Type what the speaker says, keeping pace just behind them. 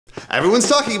Everyone's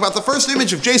talking about the first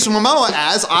image of Jason Momoa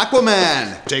as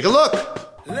Aquaman. Take a look.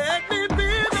 Let me be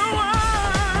the one.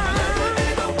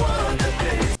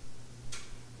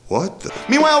 What the?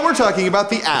 Meanwhile, we're talking about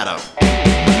the Atom.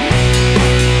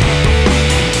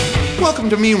 Welcome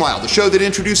to Meanwhile, the show that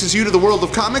introduces you to the world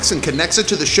of comics and connects it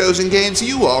to the shows and games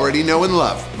you already know and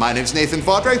love. My name's Nathan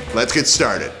Faudre. Let's get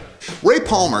started. Ray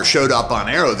Palmer showed up on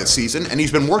Arrow this season, and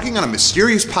he's been working on a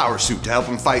mysterious power suit to help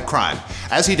him fight crime.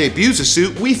 As he debuts the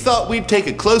suit, we thought we'd take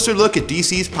a closer look at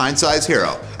DC's pint-sized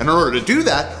hero. And in order to do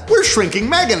that, we're shrinking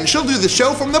Megan, and she'll do the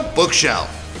show from the bookshelf.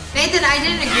 Nathan, I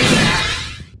didn't agree to that.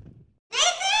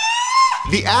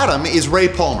 The Atom is Ray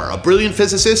Palmer, a brilliant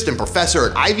physicist and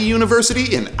professor at Ivy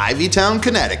University in Ivytown,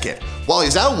 Connecticut. While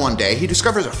he's out one day, he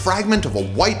discovers a fragment of a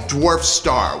white dwarf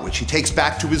star, which he takes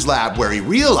back to his lab, where he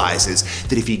realizes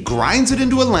that if he grinds it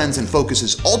into a lens and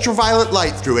focuses ultraviolet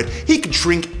light through it, he can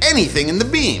shrink anything in the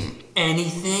beam.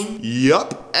 Anything?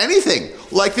 Yup, anything.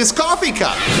 Like this coffee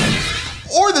cup.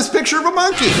 Or this picture of a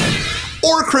monkey.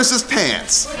 Or Chris's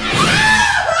pants.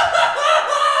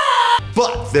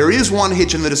 But there is one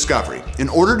hitch in the discovery. In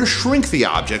order to shrink the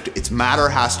object, its matter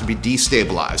has to be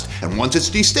destabilized. And once it's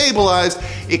destabilized,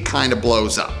 it kind of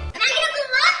blows up. Am I gonna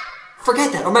blow up?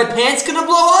 Forget that. Are my pants gonna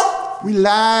blow up?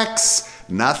 Relax.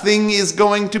 Nothing is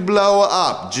going to blow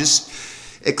up. Just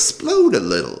explode a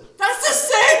little. That's the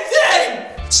same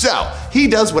thing! So, he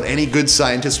does what any good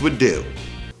scientist would do.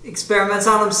 Experiments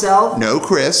on himself? No,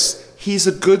 Chris. He's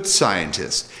a good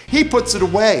scientist. He puts it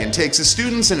away and takes his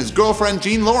students and his girlfriend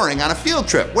Jean Loring on a field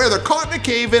trip where they're caught in a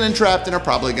cave-in and trapped and are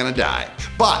probably gonna die.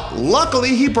 But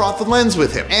luckily he brought the lens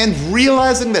with him, and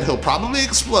realizing that he'll probably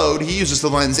explode, he uses the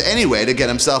lens anyway to get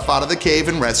himself out of the cave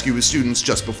and rescue his students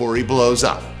just before he blows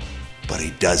up. But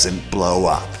he doesn't blow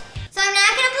up. So I'm not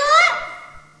gonna blow up?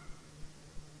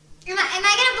 Am I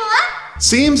gonna blow up?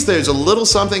 Seems there's a little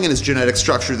something in his genetic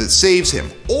structure that saves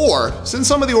him. Or, since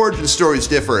some of the origin stories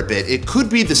differ a bit, it could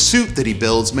be the suit that he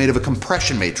builds made of a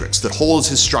compression matrix that holds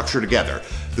his structure together.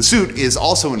 The suit is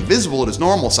also invisible at his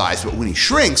normal size, but when he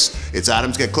shrinks, its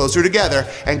atoms get closer together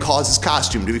and cause his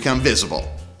costume to become visible.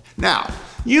 Now,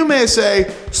 you may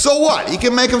say, so what? He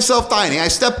can make himself tiny. I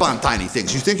step on tiny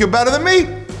things. You think you're better than me?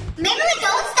 Maybe we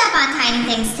don't step on tiny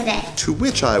things today. To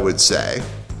which I would say,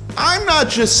 I'm not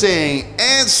just saying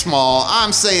ant small,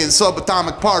 I'm saying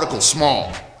subatomic particle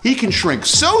small. He can shrink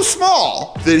so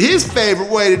small that his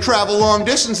favorite way to travel long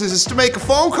distances is to make a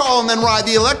phone call and then ride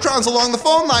the electrons along the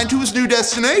phone line to his new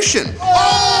destination.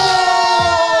 Oh!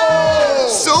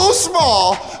 So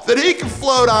small that he can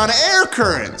float on air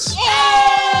currents.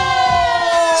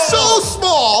 So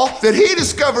small that he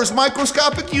discovers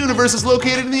microscopic universes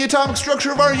located in the atomic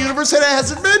structure of our universe and has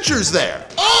adventures there.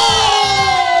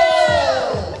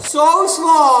 So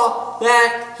small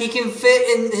that he can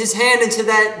fit in his hand into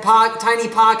that tiny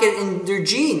pocket in their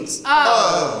jeans.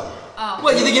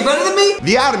 What, you think you're better than me?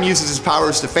 The Atom uses his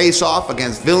powers to face off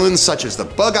against villains such as the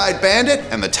Bug-Eyed Bandit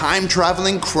and the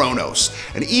time-traveling Kronos,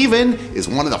 and even is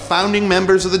one of the founding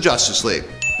members of the Justice League.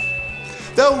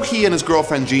 Though he and his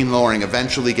girlfriend Jean Loring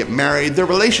eventually get married, their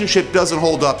relationship doesn't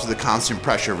hold up to the constant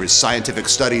pressure of his scientific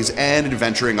studies and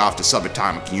adventuring off to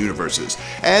subatomic universes,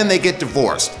 and they get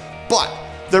divorced. But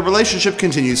their relationship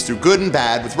continues through good and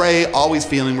bad, with Ray always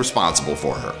feeling responsible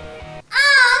for her.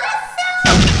 Oh, that's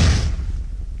so...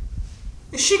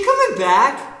 Is she coming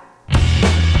back?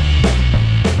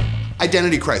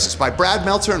 Identity Crisis by Brad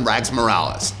Meltzer and Rags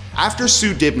Morales. After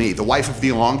Sue Dibney, the wife of the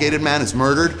elongated man, is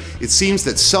murdered, it seems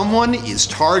that someone is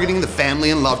targeting the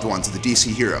family and loved ones of the DC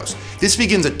heroes. This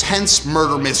begins a tense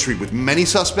murder mystery with many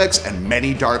suspects and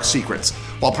many dark secrets.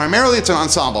 While primarily it's an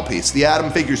ensemble piece, the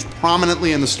Atom figures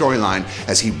prominently in the storyline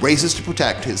as he races to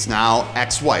protect his now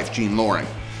ex-wife, Jean Loring.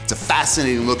 It's a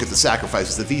fascinating look at the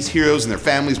sacrifices that these heroes and their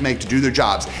families make to do their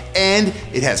jobs, and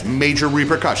it has major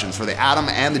repercussions for the Atom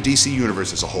and the DC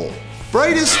universe as a whole.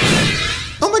 Brightest,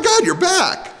 oh my God, you're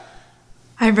back!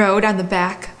 I rode on the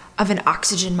back of an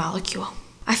oxygen molecule.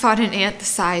 I fought an ant the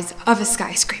size of a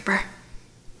skyscraper.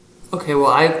 Okay,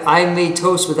 well, I made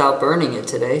toast without burning it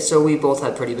today, so we both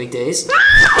had pretty big days.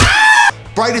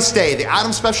 Brightest Day, the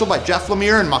Atom special by Jeff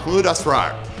Lemire and Mahmoud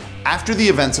Asrar. After the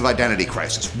events of Identity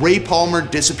Crisis, Ray Palmer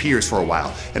disappears for a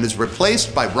while and is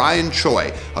replaced by Ryan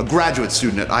Choi, a graduate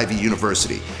student at Ivy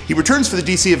University. He returns for the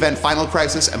DC event Final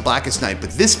Crisis and Blackest Night, but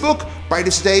this book,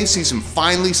 Brightest Day, sees him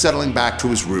finally settling back to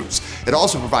his roots. It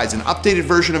also provides an updated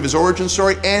version of his origin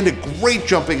story and a great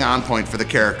jumping on point for the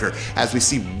character as we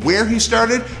see where he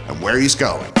started and where he's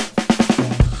going.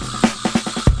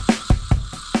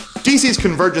 DC's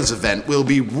Convergence event will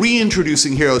be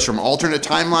reintroducing heroes from alternate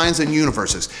timelines and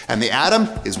universes, and the Atom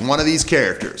is one of these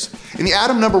characters. In the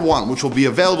Atom #1, which will be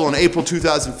available in April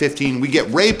 2015, we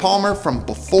get Ray Palmer from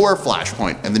before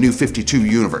Flashpoint and the New 52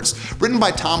 universe. Written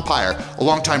by Tom Peyer, a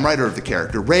longtime writer of the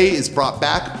character, Ray is brought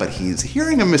back, but he is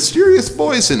hearing a mysterious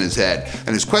voice in his head, and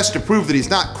his quest to prove that he's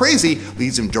not crazy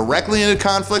leads him directly into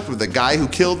conflict with the guy who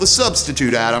killed the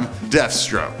substitute Atom,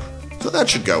 Deathstroke. So that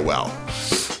should go well.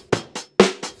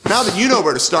 Now that you know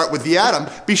where to start with the Atom,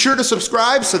 be sure to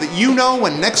subscribe so that you know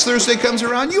when next Thursday comes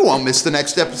around you won't miss the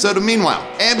next episode of Meanwhile.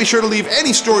 And be sure to leave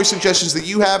any story suggestions that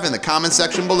you have in the comment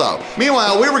section below.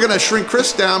 Meanwhile, we were gonna shrink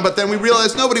Chris down, but then we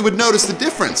realized nobody would notice the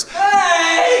difference.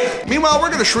 Hey! Meanwhile,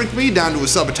 we're gonna shrink me down to a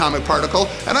subatomic particle,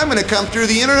 and I'm gonna come through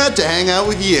the internet to hang out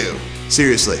with you.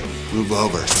 Seriously, move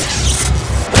over.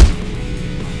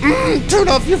 Turn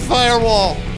off your firewall.